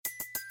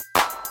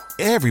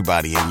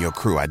Everybody in your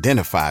crew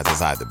identifies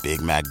as either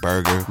Big Mac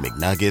Burger,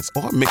 McNuggets,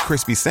 or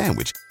McCrispy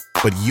Sandwich.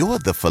 But you're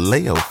the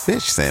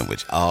Filet-O-Fish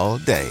Sandwich all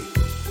day.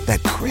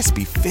 That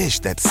crispy fish,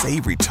 that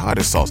savory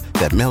tartar sauce,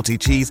 that melty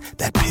cheese,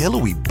 that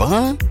pillowy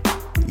bun.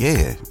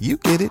 Yeah, you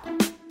get it.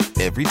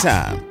 Every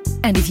time.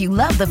 And if you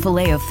love the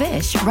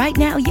Filet-O-Fish, right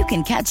now you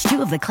can catch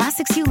two of the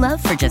classics you love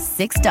for just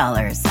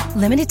 $6.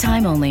 Limited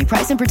time only.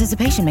 Price and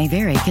participation may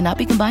vary. Cannot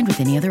be combined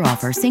with any other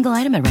offer. Single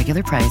item at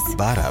regular price.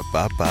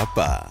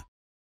 Ba-da-ba-ba-ba.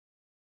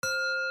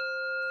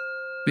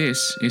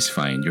 This is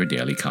Find Your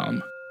Daily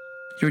Calm,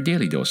 your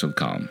daily dose of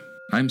calm.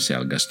 I'm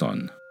Sel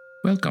Gaston.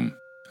 Welcome.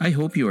 I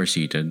hope you are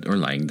seated or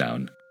lying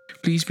down.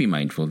 Please be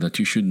mindful that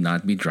you should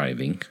not be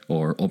driving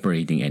or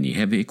operating any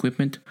heavy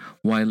equipment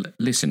while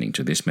listening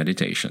to this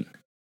meditation.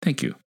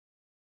 Thank you.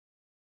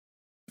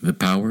 The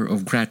power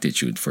of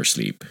gratitude for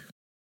sleep.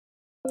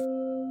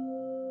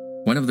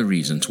 One of the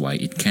reasons why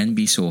it can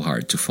be so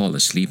hard to fall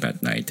asleep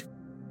at night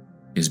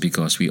is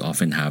because we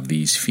often have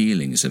these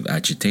feelings of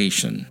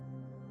agitation,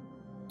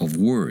 of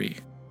worry,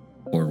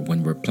 or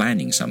when we're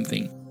planning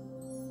something.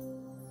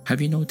 Have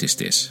you noticed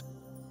this?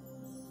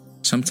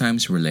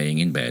 Sometimes we're laying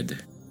in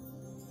bed,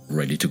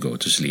 ready to go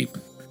to sleep.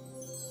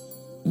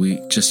 We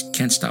just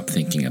can't stop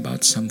thinking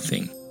about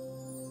something.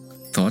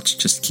 Thoughts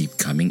just keep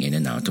coming in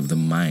and out of the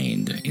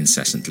mind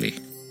incessantly.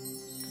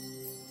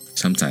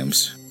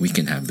 Sometimes we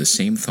can have the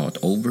same thought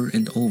over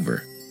and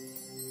over.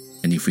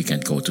 And if we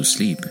can't go to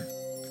sleep,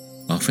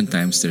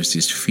 oftentimes there's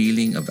this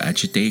feeling of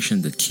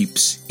agitation that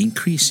keeps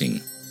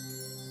increasing.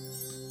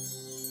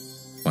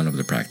 One of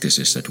the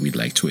practices that we'd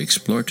like to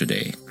explore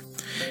today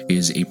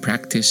is a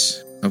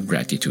practice of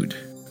gratitude.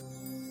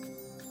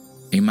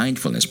 A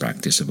mindfulness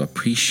practice of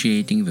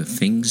appreciating the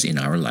things in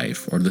our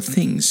life or the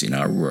things in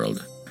our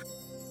world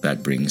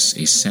that brings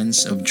a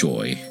sense of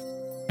joy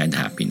and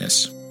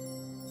happiness.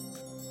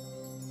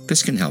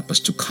 This can help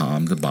us to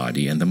calm the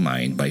body and the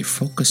mind by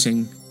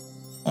focusing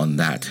on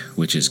that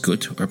which is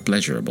good or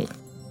pleasurable.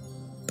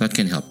 That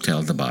can help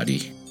tell the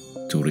body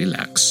to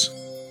relax,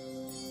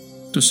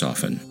 to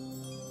soften.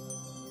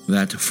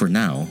 That for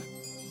now,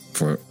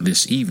 for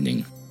this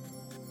evening,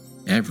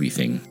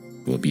 everything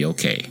will be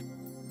okay.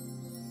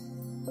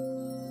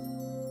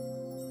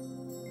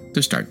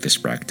 To start this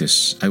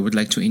practice, I would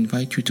like to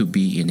invite you to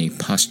be in a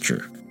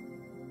posture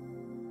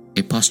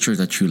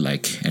that you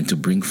like, and to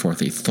bring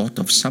forth a thought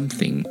of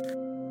something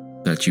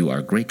that you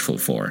are grateful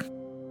for,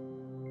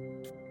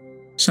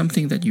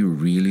 something that you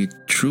really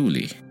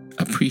truly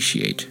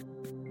appreciate.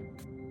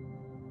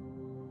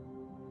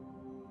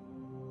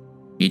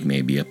 It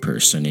may be a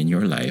person in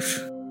your life.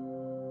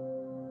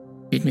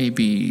 It may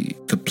be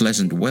the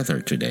pleasant weather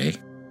today,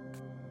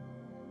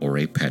 or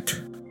a pet,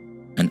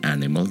 an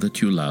animal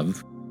that you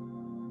love.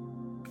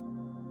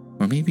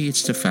 Or maybe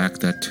it's the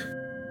fact that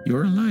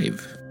you're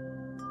alive.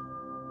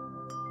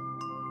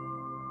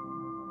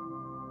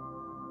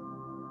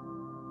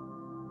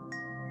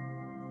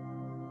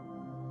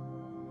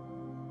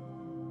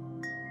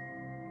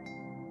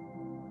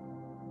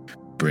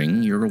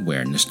 Bring your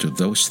awareness to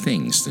those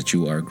things that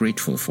you are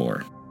grateful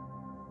for.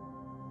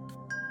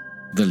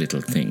 The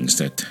little things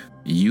that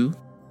you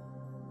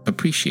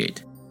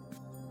appreciate.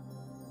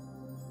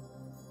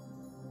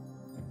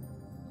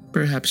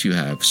 Perhaps you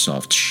have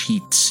soft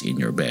sheets in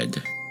your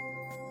bed.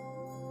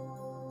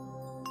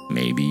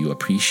 Maybe you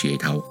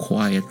appreciate how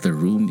quiet the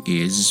room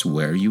is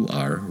where you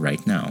are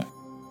right now.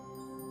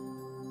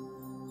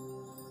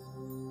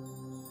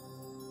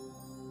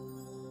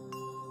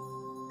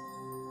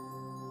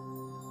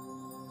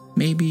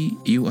 Maybe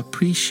you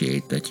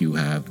appreciate that you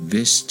have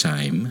this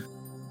time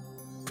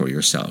for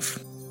yourself,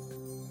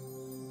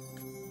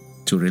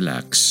 to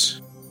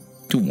relax,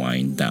 to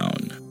wind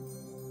down.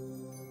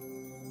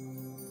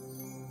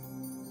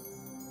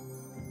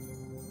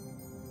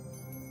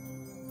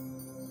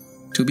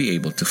 To be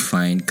able to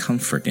find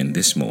comfort in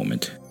this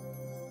moment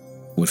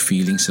with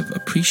feelings of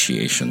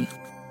appreciation,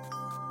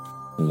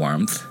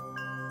 warmth,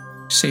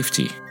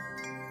 safety,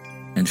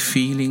 and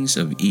feelings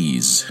of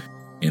ease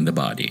in the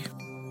body.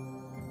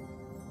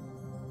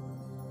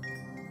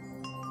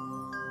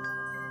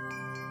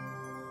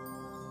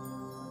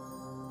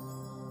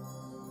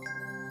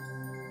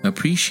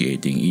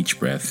 Appreciating each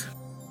breath,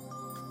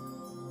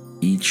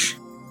 each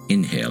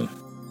inhale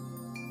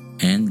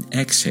and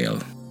exhale.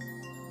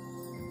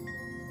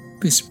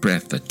 This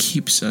breath that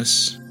keeps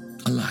us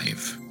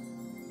alive.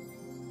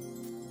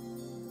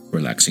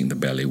 Relaxing the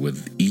belly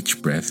with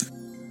each breath,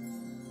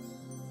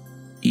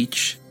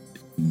 each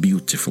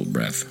beautiful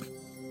breath.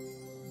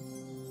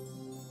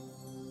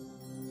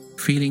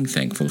 Feeling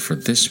thankful for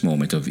this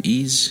moment of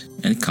ease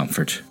and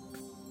comfort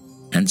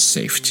and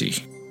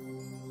safety.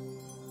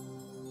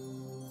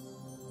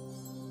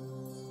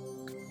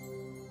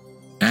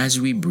 As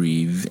we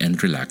breathe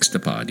and relax the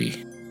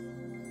body,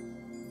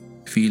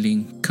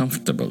 feeling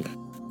comfortable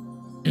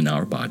in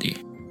our body,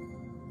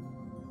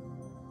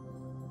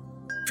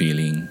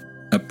 feeling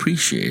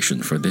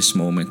appreciation for this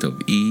moment of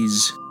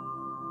ease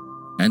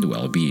and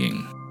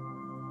well-being.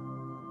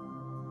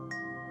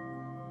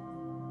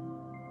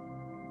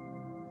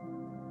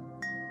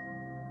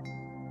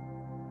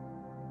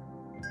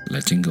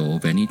 letting go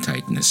of any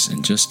tightness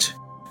and just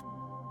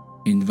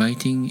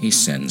inviting a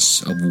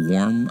sense of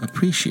warm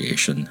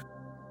appreciation,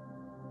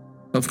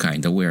 of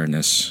kind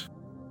awareness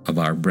of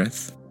our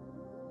breath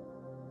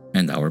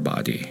and our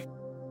body.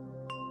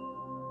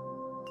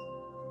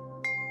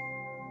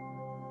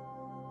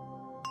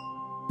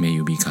 May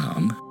you be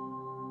calm.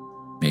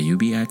 May you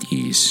be at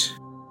ease.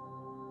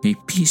 May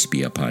peace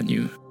be upon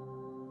you.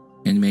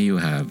 And may you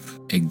have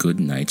a good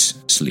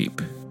night's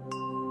sleep.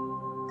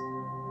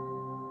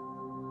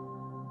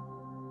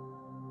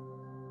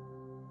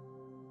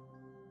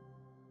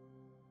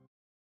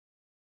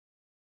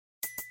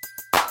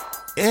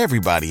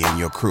 Everybody in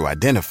your crew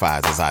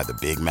identifies as either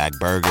Big Mac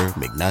Burger,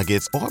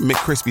 McNuggets, or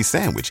McCrispy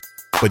Sandwich.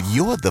 But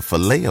you're the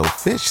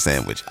Filet-O-Fish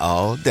Sandwich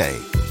all day.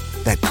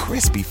 That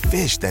crispy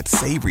fish, that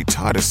savory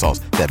tartar sauce,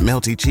 that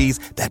melty cheese,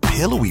 that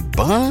pillowy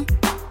bun.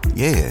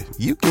 Yeah,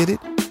 you get it.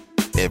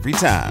 Every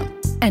time.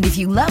 And if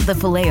you love the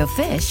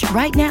Filet-O-Fish,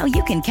 right now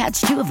you can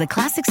catch two of the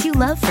classics you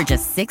love for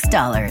just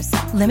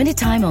 $6. Limited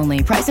time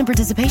only. Price and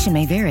participation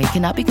may vary.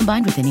 Cannot be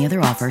combined with any other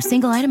offer.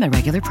 Single item at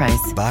regular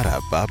price.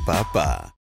 Ba-da-ba-ba-ba.